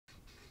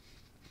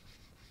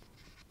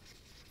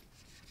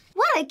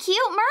a cute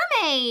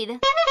mermaid!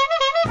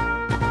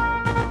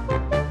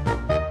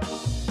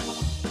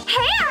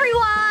 Hey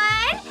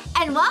everyone!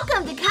 And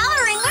welcome to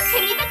Coloring with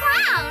KiMMi the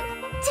Clown!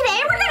 Today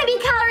we're going to be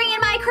coloring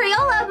in my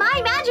Crayola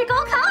My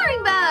Magical Coloring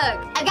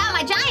Book! I've got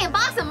my giant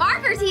box of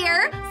markers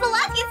here, so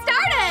let's get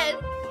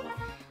started!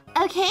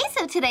 Okay,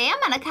 so today I'm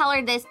going to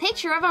color this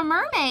picture of a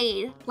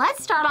mermaid.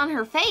 Let's start on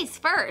her face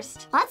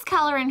first. Let's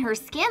color in her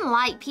skin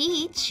light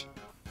peach.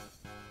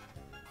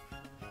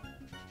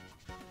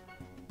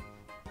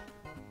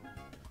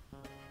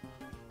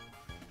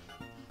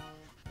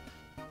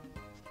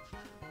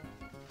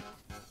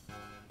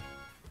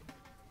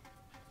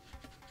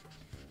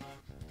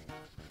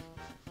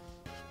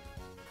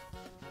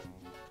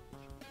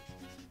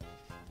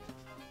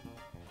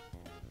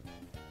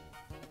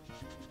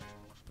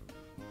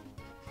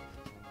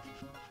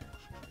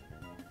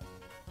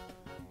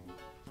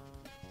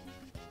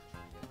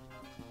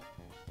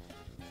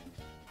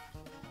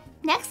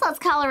 Next, let's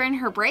color in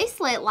her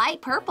bracelet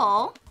light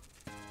purple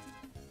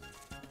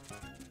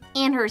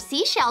and her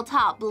seashell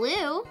top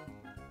blue.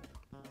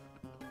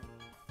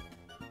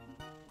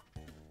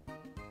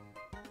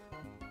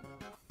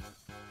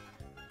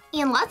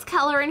 And let's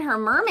color in her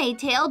mermaid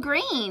tail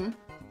green.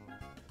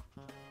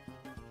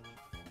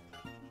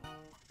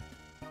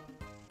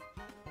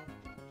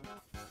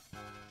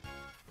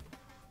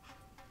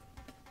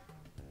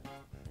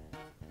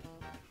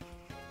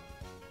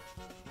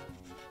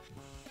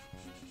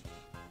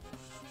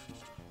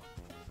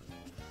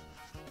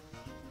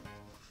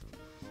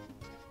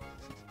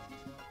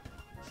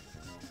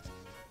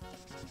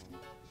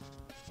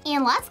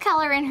 And let's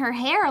color in her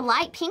hair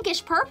light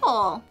pinkish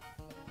purple.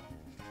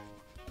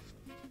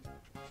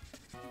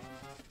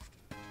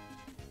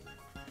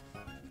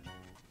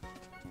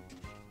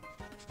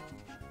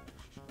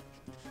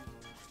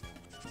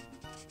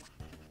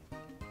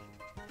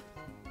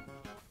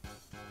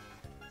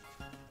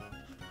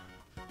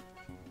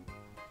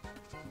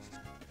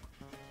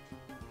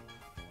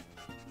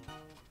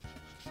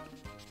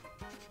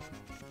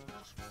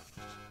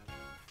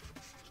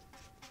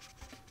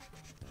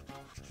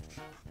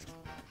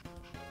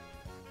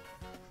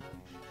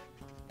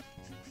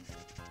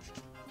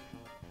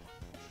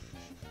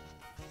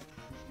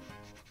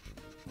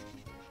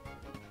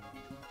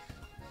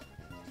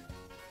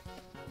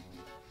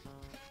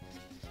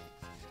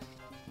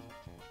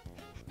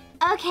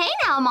 Okay,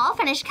 now I'm all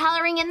finished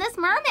coloring in this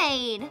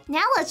mermaid.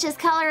 Now let's just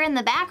color in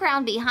the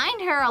background behind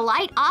her a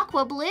light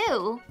aqua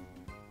blue.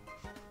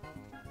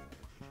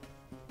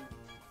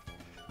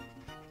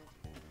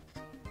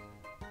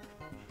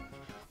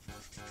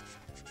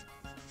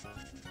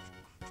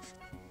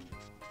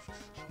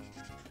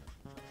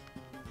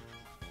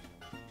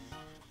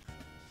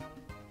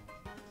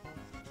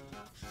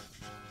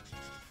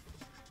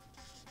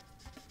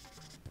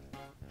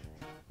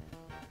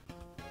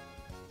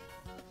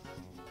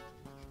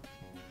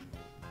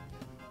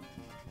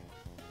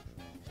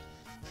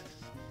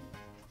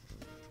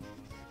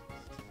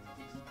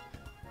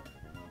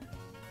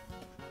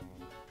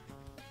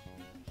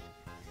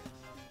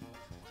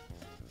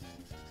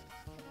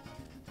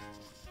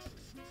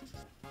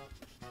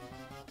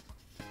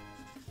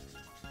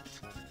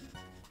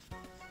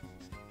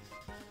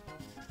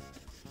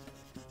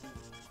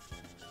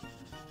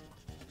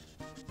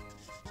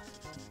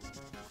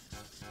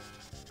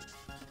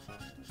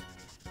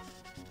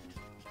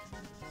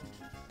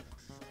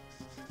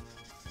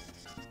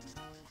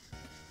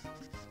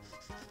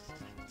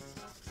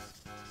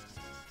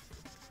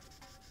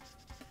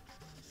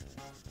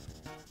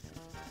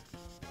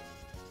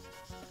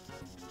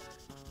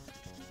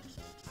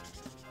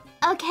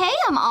 Okay,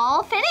 I'm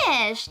all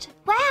finished.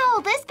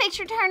 Wow, this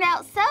picture turned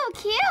out so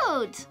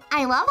cute.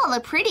 I love all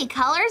the pretty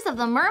colors of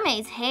the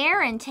mermaid's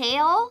hair and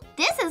tail.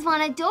 This is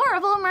one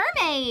adorable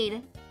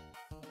mermaid.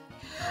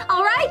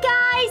 Alright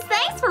guys,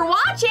 thanks for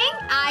watching.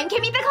 I'm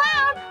KiMMi the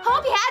Clown.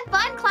 Hope you had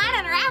fun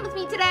clowning around with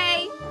me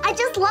today. I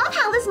just love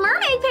how this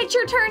mermaid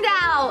picture turned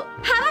out.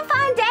 Have a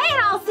fun day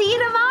and I'll see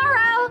you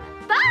tomorrow.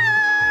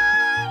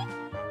 Bye!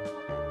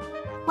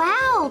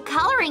 Wow,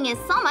 coloring is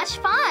so much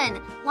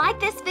fun!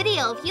 Like this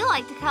video if you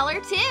like to color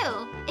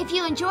too! If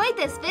you enjoyed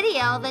this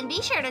video, then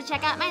be sure to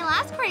check out my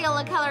last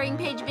Crayola coloring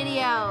page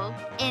video!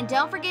 And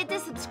don't forget to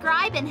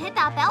subscribe and hit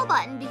that bell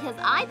button because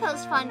I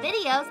post fun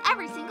videos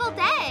every single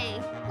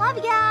day! Love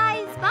you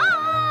guys!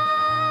 Bye!